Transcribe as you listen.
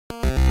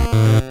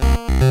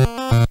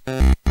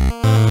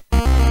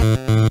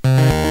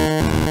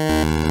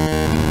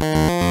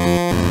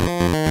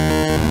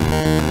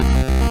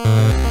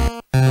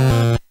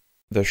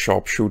The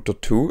Sharpshooter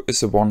 2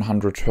 is a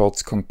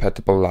 100Hz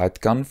compatible light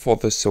gun for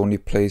the Sony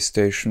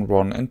PlayStation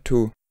 1 and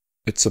 2.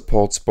 It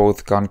supports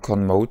both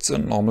gun-con modes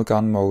and normal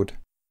gun mode.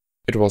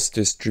 It was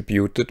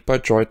distributed by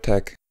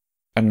Joytech.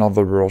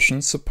 Another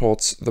version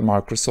supports the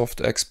Microsoft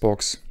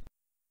Xbox.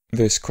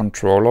 This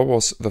controller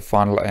was the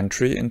final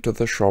entry into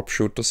the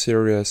Sharpshooter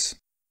series.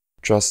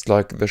 Just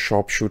like the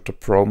Sharpshooter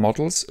Pro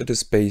models, it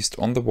is based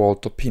on the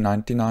Walther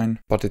P99,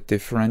 but it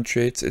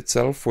differentiates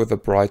itself with a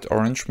bright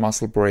orange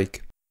muzzle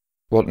brake.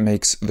 What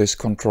makes this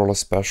controller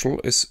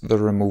special is the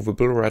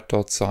removable red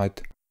dot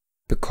sight.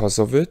 Because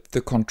of it,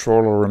 the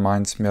controller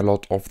reminds me a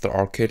lot of the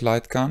arcade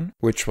light gun,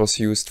 which was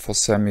used for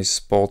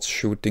semi-sports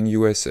shooting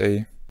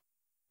USA.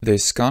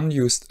 This gun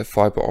used a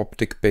fiber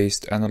optic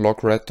based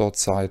analog red dot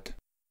sight.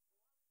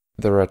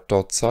 The red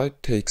dot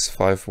sight takes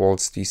 5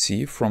 volts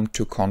DC from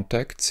 2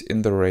 contacts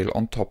in the rail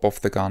on top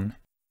of the gun.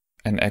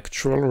 An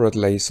actual red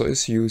laser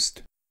is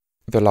used.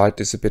 The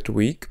light is a bit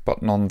weak,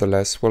 but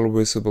nonetheless well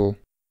visible.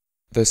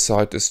 The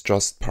sight is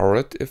just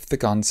powered if the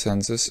gun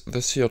senses the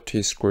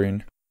CRT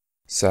screen.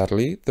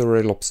 Sadly, the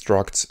rail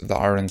obstructs the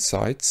iron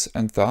sights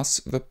and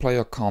thus the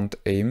player can't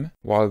aim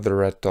while the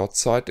red dot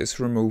sight is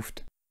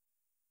removed.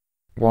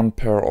 One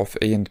pair of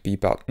A and B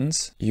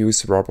buttons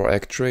use rubber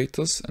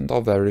actuators and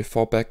are very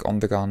far back on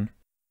the gun.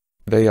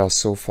 They are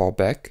so far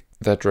back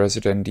that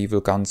Resident Evil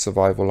gun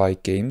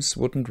survival-like games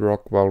wouldn't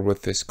work well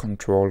with this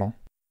controller.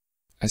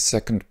 A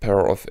second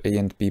pair of A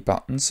and B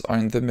buttons are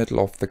in the middle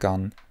of the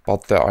gun,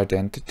 but their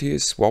identity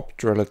is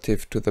swapped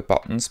relative to the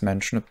buttons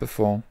mentioned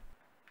before.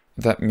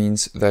 That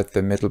means that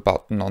the middle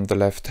button on the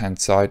left hand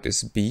side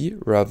is B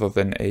rather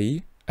than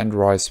A, and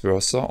vice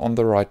versa on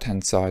the right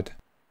hand side.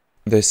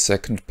 This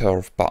second pair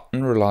of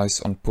buttons relies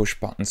on push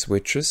button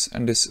switches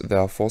and is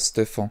therefore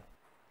stiffer.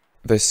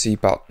 The C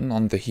button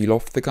on the heel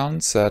of the gun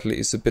sadly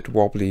is a bit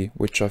wobbly,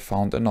 which I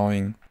found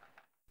annoying.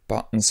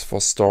 Buttons for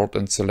start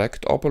and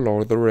select are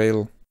below the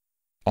rail.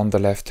 On the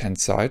left hand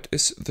side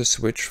is the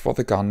switch for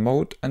the gun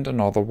mode and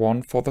another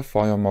one for the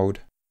fire mode.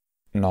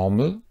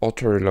 Normal,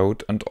 auto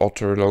reload and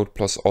auto reload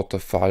plus auto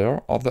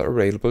fire are the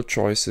available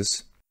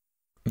choices.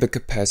 The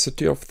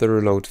capacity of the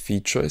reload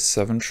feature is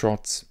 7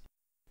 shots.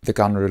 The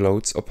gun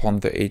reloads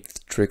upon the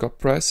 8th trigger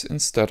press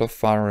instead of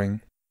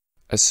firing.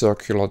 A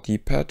circular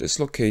D-pad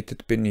is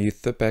located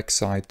beneath the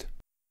backside.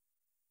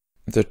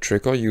 The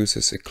trigger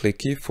uses a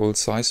clicky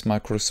full-size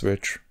micro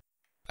switch.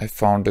 I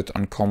found it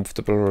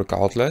uncomfortable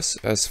regardless,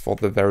 as for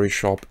the very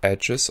sharp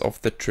edges of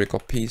the trigger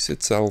piece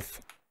itself.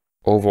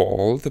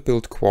 Overall, the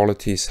build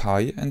quality is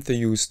high and the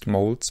used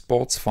mold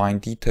sports fine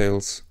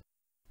details.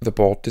 The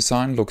board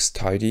design looks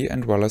tidy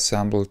and well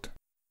assembled.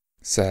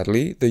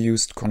 Sadly, the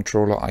used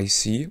controller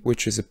IC,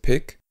 which is a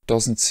PIC,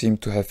 doesn't seem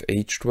to have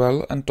aged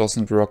well and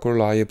doesn't work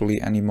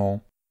reliably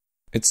anymore.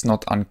 It's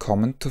not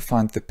uncommon to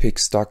find the PIC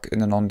stuck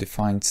in an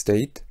undefined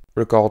state,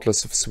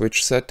 regardless of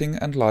switch setting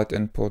and light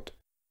input.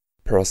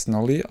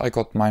 Personally, I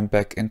got mine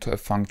back into a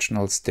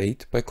functional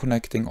state by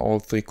connecting all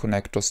 3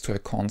 connectors to a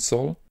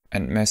console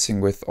and messing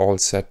with all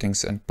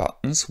settings and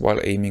buttons while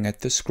aiming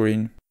at the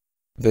screen.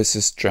 This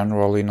is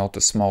generally not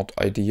a smart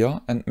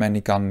idea, and many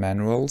gun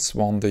manuals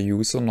warn the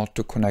user not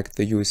to connect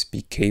the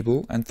USB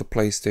cable and the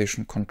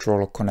PlayStation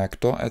controller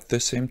connector at the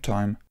same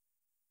time.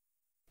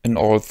 In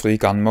all 3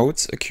 gun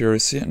modes,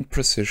 accuracy and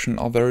precision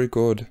are very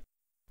good.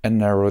 A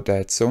narrow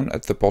dead zone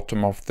at the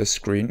bottom of the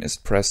screen is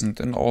present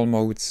in all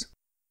modes.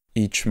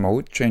 Each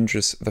mode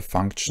changes the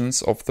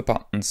functions of the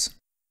buttons.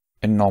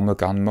 In normal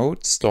gun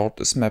mode,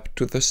 start is mapped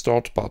to the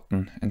start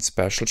button and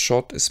special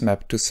shot is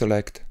mapped to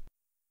select.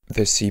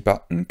 The C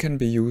button can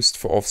be used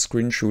for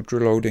off-screen shoot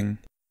reloading.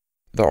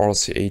 The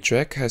RCA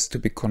jack has to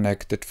be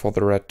connected for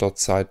the red dot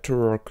sight to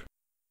work.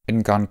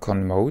 In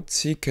gun-con mode,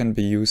 C can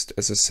be used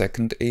as a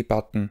second A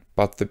button,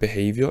 but the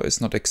behavior is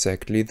not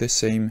exactly the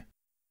same.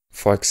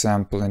 For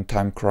example, in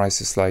time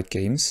crisis-like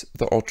games,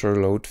 the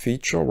auto-reload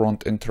feature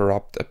won't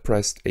interrupt a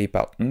pressed A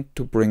button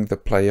to bring the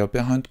player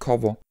behind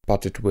cover,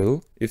 but it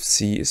will if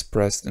C is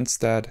pressed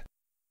instead.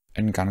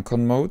 In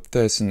gun-con mode,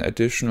 there is an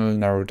additional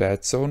narrow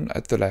dead zone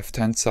at the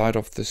left-hand side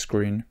of the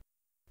screen.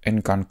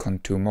 In gun-con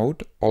 2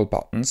 mode, all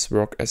buttons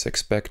work as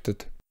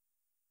expected.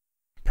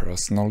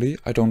 Personally,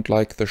 I don't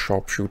like the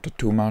Sharpshooter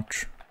too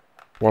much.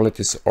 While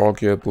it is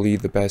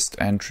arguably the best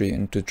entry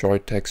into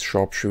Joytech's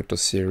Sharpshooter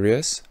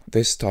series,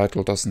 this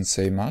title doesn't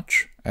say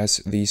much, as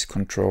these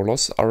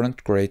controllers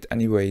aren't great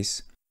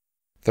anyways.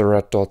 The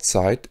red dot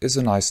sight is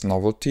a nice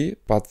novelty,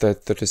 but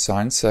that the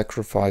design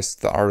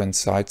sacrificed the iron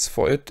sights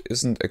for it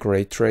isn't a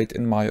great trait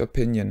in my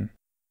opinion.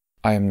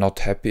 I am not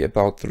happy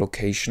about the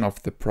location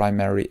of the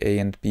primary A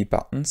and B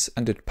buttons,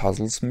 and it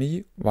puzzles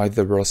me why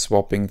they were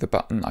swapping the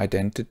button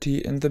identity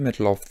in the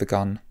middle of the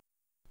gun.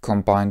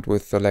 Combined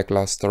with the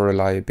lackluster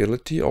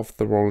reliability of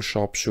the roll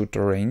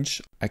Sharpshooter range,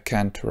 I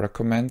can't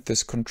recommend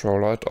this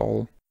controller at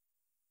all.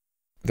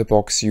 The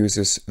box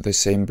uses the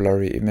same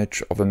blurry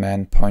image of a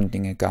man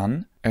pointing a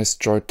gun as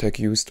Joytech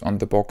used on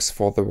the box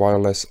for the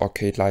wireless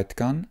arcade light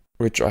gun,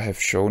 which I have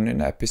shown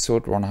in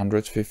episode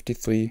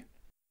 153.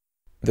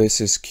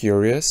 This is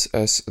curious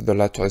as the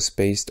latter is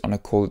based on a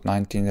Colt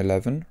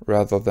 1911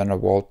 rather than a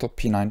Walther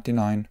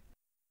P99.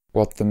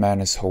 What the man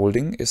is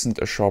holding isn't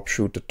a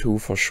sharpshooter 2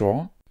 for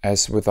sure,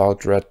 as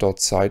without red dot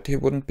sight he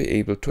wouldn't be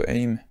able to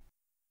aim.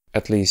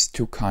 At least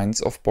two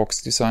kinds of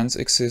box designs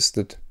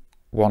existed,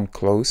 one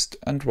closed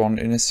and one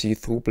in a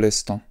see-through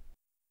blister.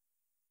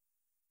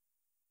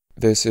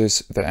 This is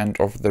the end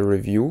of the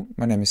review.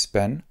 My name is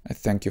Ben, I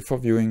thank you for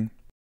viewing.